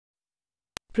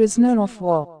Prisoner of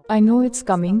war. I know it's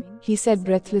coming, he said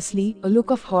breathlessly, a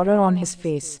look of horror on his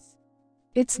face.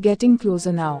 It's getting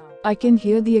closer now. I can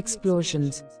hear the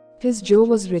explosions. His jaw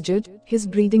was rigid, his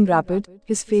breathing rapid,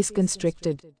 his face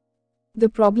constricted. The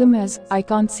problem is, I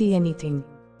can't see anything.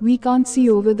 We can't see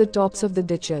over the tops of the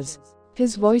ditches.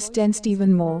 His voice tensed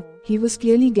even more, he was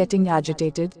clearly getting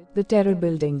agitated, the terror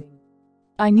building.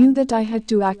 I knew that I had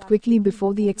to act quickly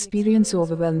before the experience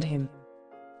overwhelmed him.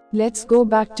 Let's go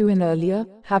back to an earlier,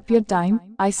 happier time,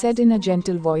 I said in a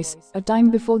gentle voice, a time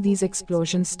before these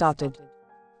explosions started.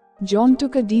 John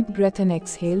took a deep breath and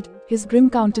exhaled, his grim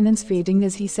countenance fading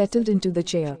as he settled into the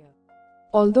chair.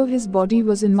 Although his body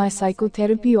was in my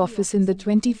psychotherapy office in the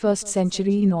 21st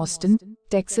century in Austin,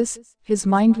 Texas, his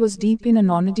mind was deep in a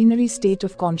non-ordinary state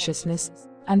of consciousness,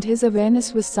 and his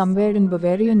awareness was somewhere in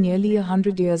Bavaria nearly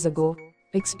 100 years ago,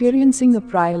 experiencing a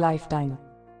prior lifetime.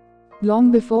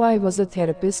 Long before I was a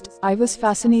therapist, I was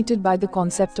fascinated by the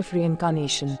concept of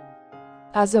reincarnation.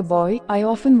 As a boy, I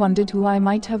often wondered who I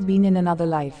might have been in another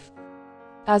life.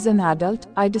 As an adult,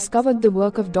 I discovered the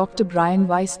work of Dr. Brian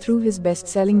Weiss through his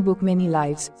best-selling book Many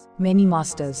Lives, Many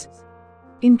Masters.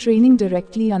 In training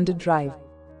directly under Drive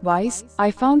Weiss, I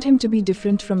found him to be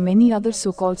different from many other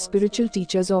so-called spiritual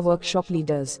teachers or workshop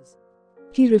leaders.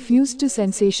 He refused to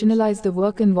sensationalize the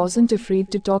work and wasn't afraid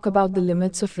to talk about the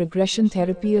limits of regression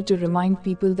therapy or to remind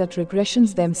people that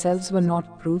regressions themselves were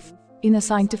not proof, in a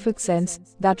scientific sense,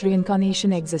 that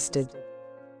reincarnation existed.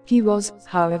 He was,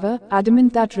 however,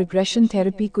 adamant that regression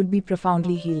therapy could be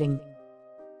profoundly healing.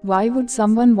 Why would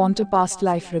someone want a past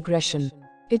life regression?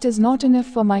 It is not enough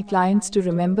for my clients to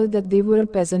remember that they were a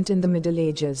peasant in the Middle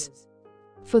Ages.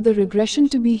 For the regression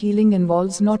to be healing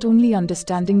involves not only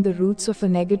understanding the roots of a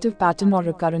negative pattern or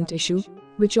recurrent issue,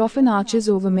 which often arches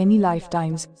over many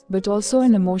lifetimes, but also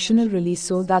an emotional release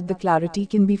so that the clarity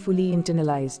can be fully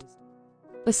internalized.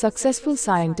 A successful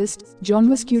scientist, John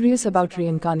was curious about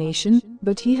reincarnation,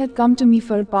 but he had come to me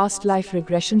for a past life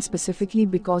regression specifically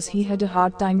because he had a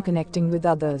hard time connecting with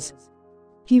others.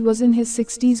 He was in his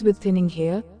 60s with thinning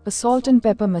hair, a salt and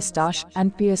pepper mustache,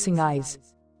 and piercing eyes.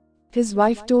 His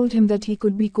wife told him that he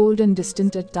could be cold and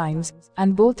distant at times,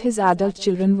 and both his adult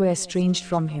children were estranged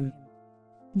from him.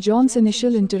 John's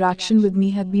initial interaction with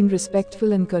me had been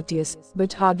respectful and courteous,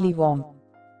 but hardly warm.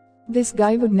 This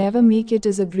guy would never make it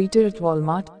as a greeter at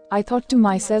Walmart, I thought to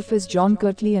myself as John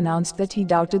curtly announced that he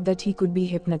doubted that he could be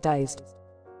hypnotized.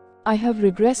 I have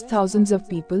regressed thousands of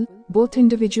people, both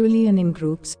individually and in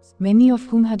groups, many of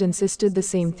whom had insisted the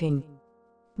same thing.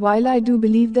 While I do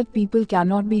believe that people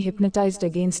cannot be hypnotized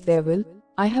against their will,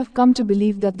 I have come to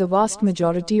believe that the vast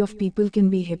majority of people can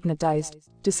be hypnotized,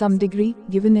 to some degree,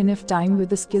 given enough time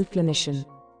with a skilled clinician.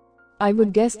 I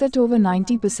would guess that over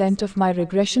 90% of my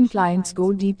regression clients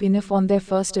go deep enough on their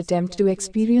first attempt to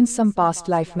experience some past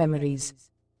life memories.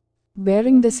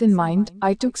 Bearing this in mind,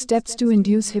 I took steps to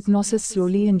induce hypnosis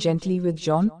slowly and gently with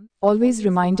John, always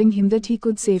reminding him that he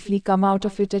could safely come out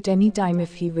of it at any time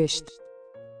if he wished.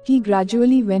 He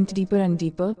gradually went deeper and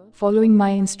deeper, following my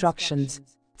instructions.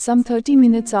 Some 30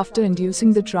 minutes after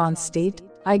inducing the trance state,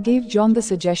 I gave John the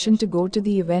suggestion to go to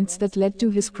the events that led to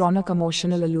his chronic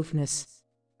emotional aloofness.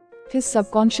 His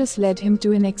subconscious led him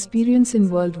to an experience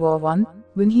in World War I,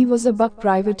 when he was a buck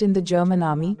private in the German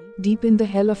army, deep in the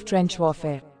hell of trench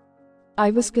warfare.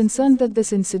 I was concerned that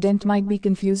this incident might be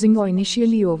confusing or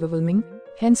initially overwhelming,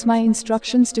 hence my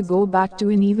instructions to go back to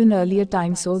an even earlier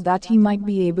time so that he might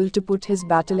be able to put his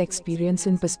battle experience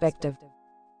in perspective.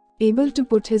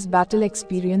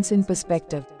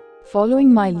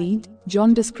 Following my lead,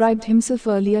 John described himself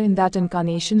earlier in that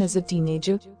incarnation as a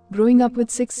teenager, growing up with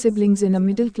 6 siblings in a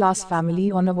middle-class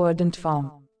family on a verdant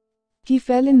farm. He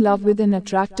fell in love with an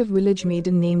attractive village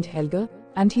maiden named Helga,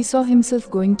 and he saw himself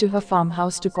going to her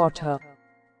farmhouse to court her.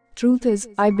 Truth is,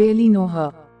 I barely know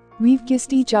her. We've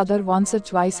kissed each other once or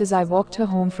twice as I walked her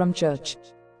home from church.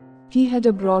 He had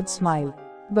a broad smile.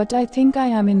 But I think I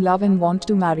am in love and want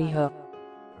to marry her.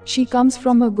 She comes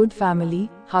from a good family,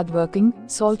 hardworking,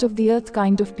 salt-of-the-earth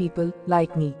kind of people,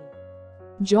 like me.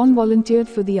 John volunteered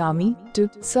for the army, to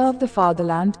serve the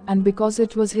fatherland, and because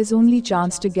it was his only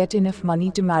chance to get enough money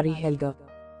to marry Helga.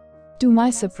 To my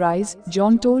surprise,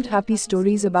 John told happy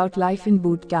stories about life in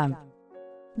boot camp.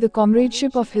 The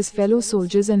comradeship of his fellow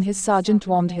soldiers and his sergeant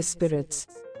warmed his spirits.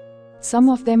 Some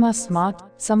of them are smart,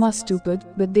 some are stupid,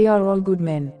 but they are all good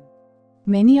men.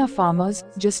 Many are farmers,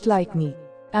 just like me.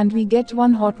 And we get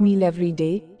one hot meal every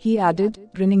day, he added,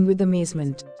 grinning with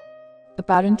amazement.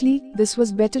 Apparently, this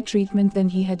was better treatment than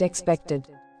he had expected.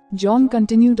 John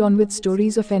continued on with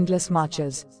stories of endless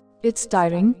marches. It's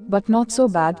tiring, but not so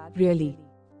bad, really.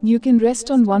 You can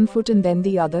rest on one foot and then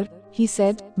the other, he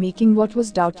said, making what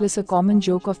was doubtless a common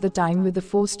joke of the time with a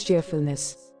forced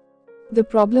cheerfulness. The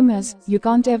problem is, you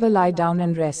can't ever lie down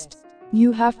and rest.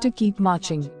 You have to keep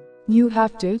marching. You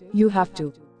have to.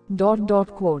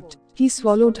 Quote. He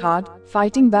swallowed hard,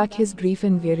 fighting back his grief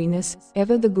and weariness,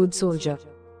 ever the good soldier.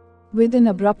 With an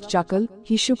abrupt chuckle,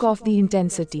 he shook off the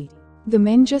intensity. The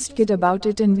men just kid about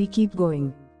it and we keep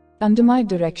going. Under my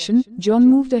direction, John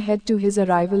moved ahead to his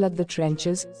arrival at the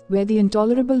trenches, where the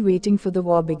intolerable waiting for the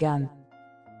war began.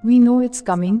 We know it's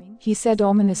coming, he said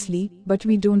ominously, but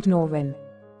we don't know when.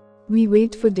 We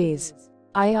wait for days.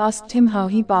 I asked him how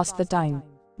he passed the time.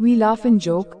 We laugh and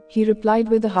joke, he replied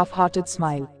with a half-hearted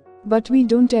smile. But we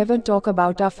don't ever talk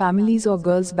about our families or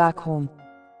girls back home.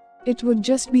 It would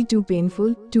just be too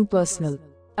painful, too personal.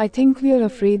 I think we're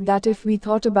afraid that if we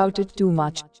thought about it too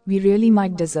much, we really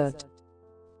might desert.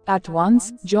 At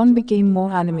once, John became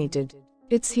more animated.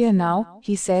 It's here now,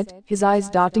 he said, his eyes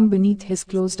darting beneath his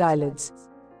closed eyelids.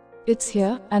 It's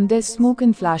here, and there's smoke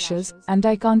and flashes, and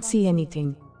I can't see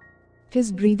anything.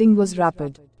 His breathing was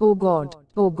rapid.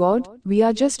 Oh God, we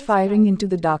are just firing into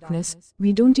the darkness,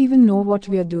 we don't even know what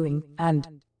we are doing, and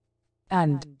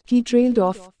he trailed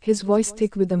off, his voice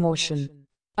thick with emotion.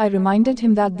 I reminded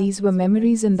him that these were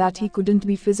memories and that he couldn't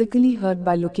be physically hurt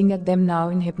by looking at them now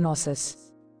in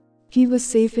hypnosis. He was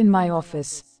safe in my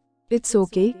office. It's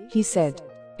okay, he said.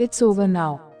 It's over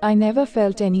now. I never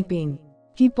felt any pain.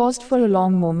 He paused for a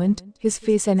long moment, his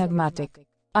face enigmatic.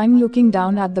 I'm looking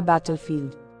down at the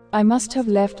battlefield. I must have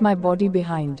left my body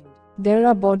behind. There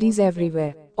are bodies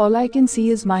everywhere. All I can see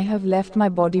is I have left my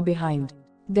body behind.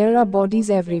 There are bodies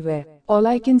everywhere. All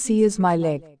I can see is my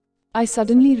leg. I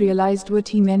suddenly realized what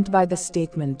he meant by the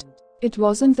statement. It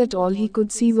wasn't that all he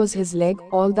could see was his leg,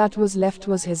 all that was left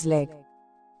was his leg.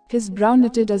 His brow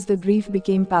knitted as the grief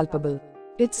became palpable.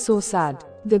 It's so sad.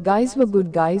 The guys were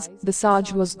good guys, the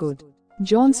Sarge was good.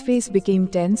 John's face became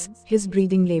tense, his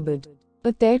breathing labored.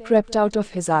 A tear crept out of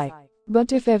his eye.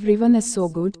 But if everyone is so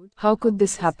good, how could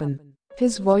this happen?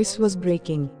 His voice was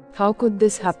breaking. How could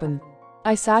this happen?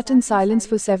 I sat in silence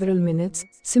for several minutes,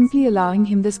 simply allowing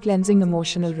him this cleansing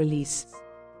emotional release.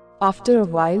 After a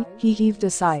while, he heaved a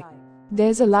sigh.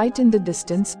 There's a light in the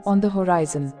distance, on the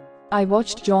horizon. I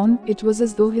watched John, it was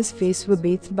as though his face were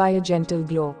bathed by a gentle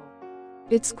glow.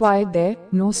 It's quiet there,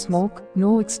 no smoke,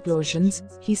 no explosions,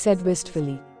 he said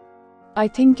wistfully. I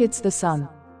think it's the sun.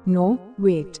 No,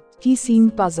 wait. He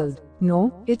seemed puzzled.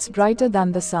 No, it's brighter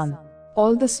than the sun.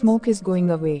 All the smoke is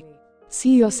going away.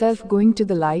 See yourself going to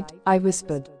the light, I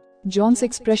whispered. John's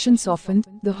expression softened,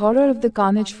 the horror of the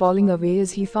carnage falling away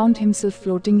as he found himself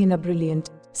floating in a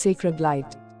brilliant, sacred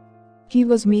light. He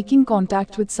was making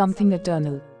contact with something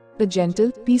eternal. A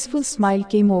gentle, peaceful smile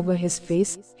came over his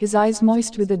face, his eyes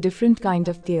moist with a different kind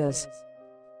of tears.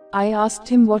 I asked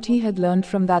him what he had learned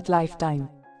from that lifetime.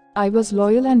 I was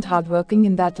loyal and hardworking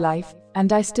in that life,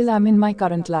 and I still am in my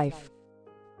current life.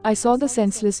 I saw the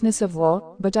senselessness of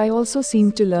war, but I also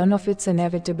seemed to learn of its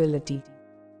inevitability.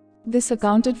 This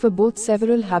accounted for both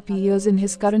several happy years in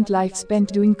his current life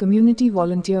spent doing community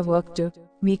volunteer work to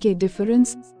make a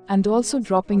difference, and also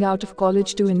dropping out of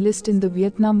college to enlist in the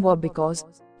Vietnam War because,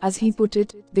 as he put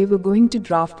it, they were going to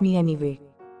draft me anyway.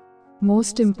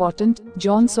 Most important,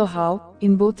 John saw how,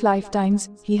 in both lifetimes,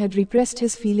 he had repressed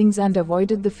his feelings and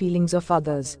avoided the feelings of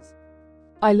others.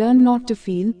 I learned not to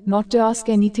feel, not to ask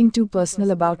anything too personal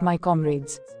about my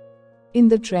comrades. In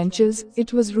the trenches,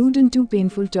 it was rude and too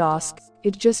painful to ask,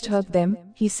 it just hurt them,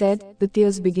 he said, the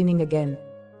tears beginning again.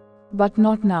 But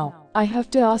not now. I have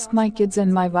to ask my kids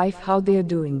and my wife how they are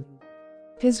doing.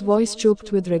 His voice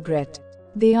choked with regret.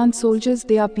 They aren't soldiers,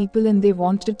 they are people and they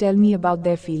want to tell me about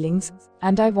their feelings,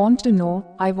 and I want to know,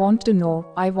 I want to know,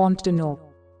 I want to know.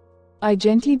 I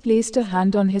gently placed a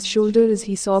hand on his shoulder as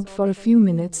he sobbed for a few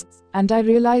minutes, and I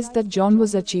realized that John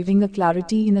was achieving a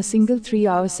clarity in a single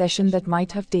 3-hour session that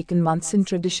might have taken months in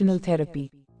traditional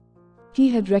therapy. He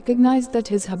had recognized that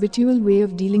his habitual way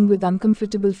of dealing with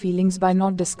uncomfortable feelings by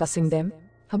not discussing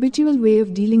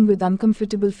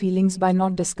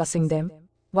them,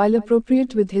 while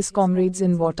appropriate with his comrades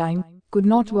in wartime, could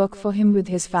not work for him with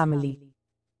his family.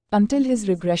 Until his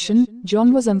regression,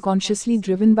 John was unconsciously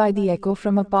driven by the echo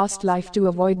from a past life to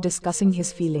avoid discussing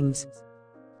his feelings.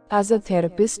 As a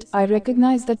therapist, I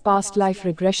recognize that past life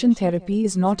regression therapy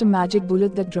is not a magic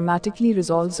bullet that dramatically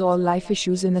resolves all life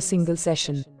issues in a single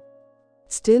session.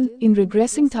 Still, in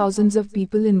regressing thousands of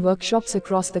people in workshops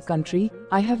across the country,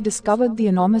 I have discovered the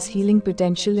enormous healing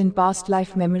potential in past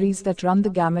life memories that run the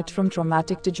gamut from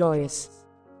traumatic to joyous.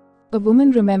 A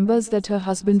woman remembers that her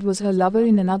husband was her lover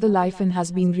in another life and has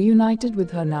been reunited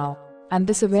with her now, and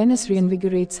this awareness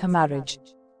reinvigorates her marriage.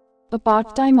 A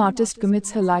part-time artist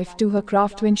commits her life to her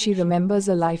craft when she remembers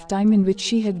a lifetime in which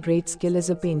she had great skill as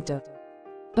a painter.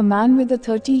 A man with a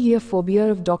 30-year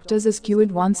phobia of doctors is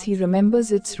cured once he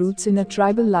remembers its roots in a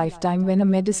tribal lifetime when a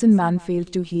medicine man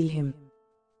failed to heal him.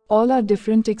 All are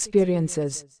different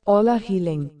experiences, all are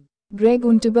healing. Greg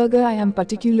Unterberger. I am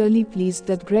particularly pleased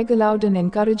that Greg allowed and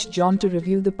encouraged John to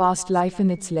review the past life and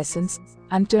its lessons,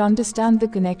 and to understand the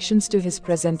connections to his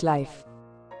present life.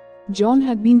 John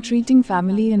had been treating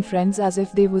family and friends as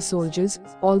if they were soldiers,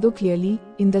 although clearly,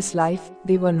 in this life,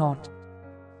 they were not.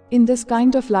 In this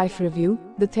kind of life review,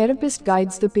 the therapist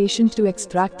guides the patient to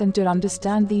extract and to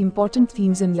understand the important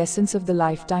themes and lessons of the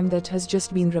lifetime that has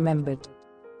just been remembered.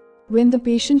 When the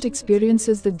patient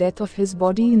experiences the death of his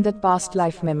body in that past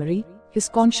life memory, his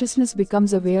consciousness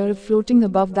becomes aware of floating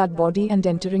above that body and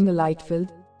entering a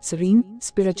light-filled, serene,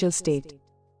 spiritual state.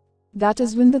 That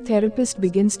is when the therapist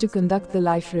begins to conduct the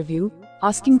life review,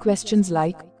 asking questions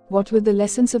like, what were the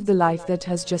lessons of the life that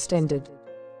has just ended?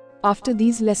 After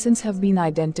these lessons have been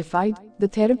identified, the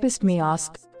therapist may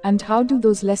ask, and how do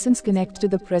those lessons connect to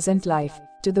the present life,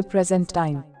 to the present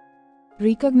time?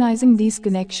 Recognizing these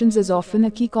connections is often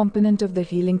a key component of the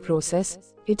healing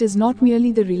process. It is not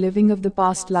merely the reliving of the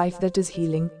past life that is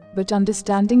healing, but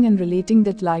understanding and relating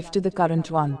that life to the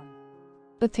current one.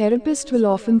 A therapist will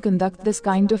often conduct this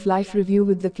kind of life review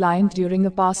with the client during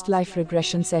a past life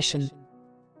regression session.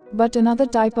 But another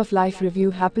type of life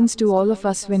review happens to all of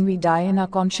us when we die and our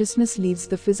consciousness leaves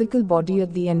the physical body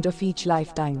at the end of each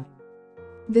lifetime.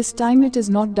 This time it is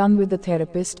not done with the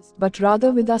therapist, but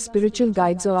rather with our spiritual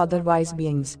guides or other wise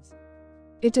beings.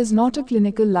 It is not a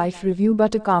clinical life review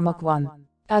but a karmic one.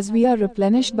 As we are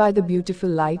replenished by the beautiful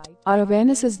light, our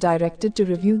awareness is directed to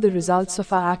review the results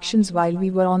of our actions while we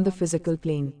were on the physical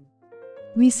plane.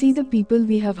 We see the people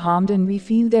we have harmed and we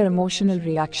feel their emotional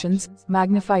reactions,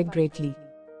 magnified greatly.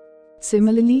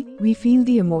 Similarly, we feel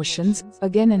the emotions,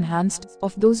 again enhanced,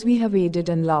 of those we have aided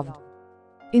and loved.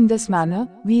 In this manner,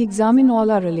 we examine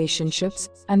all our relationships,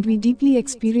 and we deeply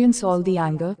experience all the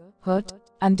anger, hurt,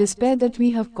 and despair that we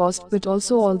have caused, but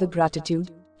also all the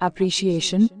gratitude,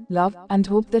 appreciation, love, and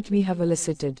hope that we have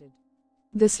elicited.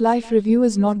 This life review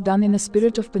is not done in a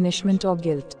spirit of punishment or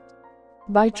guilt.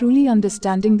 By truly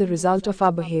understanding the result of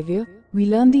our behavior, we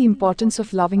learn the importance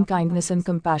of loving kindness and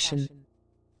compassion.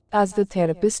 As the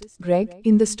therapist, Greg,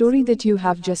 in the story that you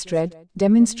have just read,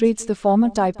 demonstrates the former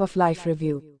type of life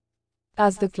review.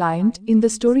 As the client, in the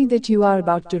story that you are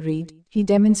about to read, he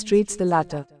demonstrates the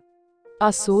latter.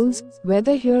 Our souls,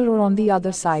 whether here or on the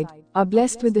other side, are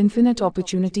blessed with infinite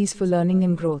opportunities for learning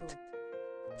and growth.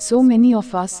 So many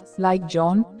of us, like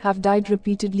John, have died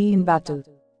repeatedly in battle.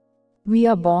 We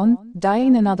are born, die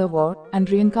in another war, and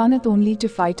reincarnate only to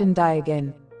fight and die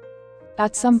again.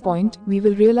 At some point, we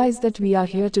will realize that we are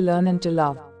here to learn and to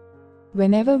love.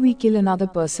 Whenever we kill another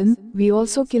person, we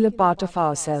also kill a part of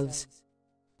ourselves.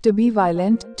 To be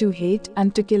violent, to hate,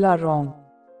 and to kill are wrong.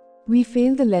 We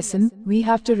fail the lesson, we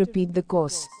have to repeat the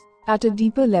course. At a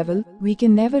deeper level, we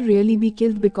can never really be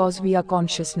killed because we are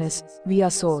consciousness, we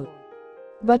are soul.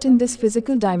 But in this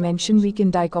physical dimension we can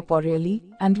die corporeally,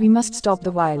 and we must stop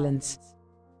the violence.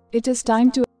 It is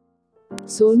time to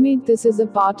Soulmate. This is a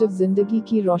part of Zindagi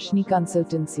Ki Roshni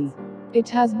consultancy. It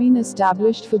has been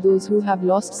established for those who have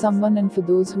lost someone and for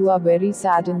those who are very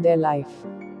sad in their life.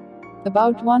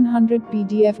 About 100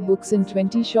 PDF books and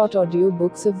 20 short audio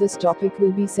books of this topic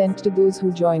will be sent to those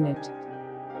who join it.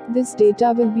 This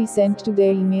data will be sent to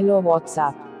their email or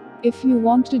WhatsApp. If you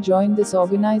want to join this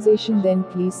organization, then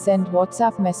please send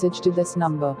WhatsApp message to this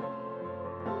number.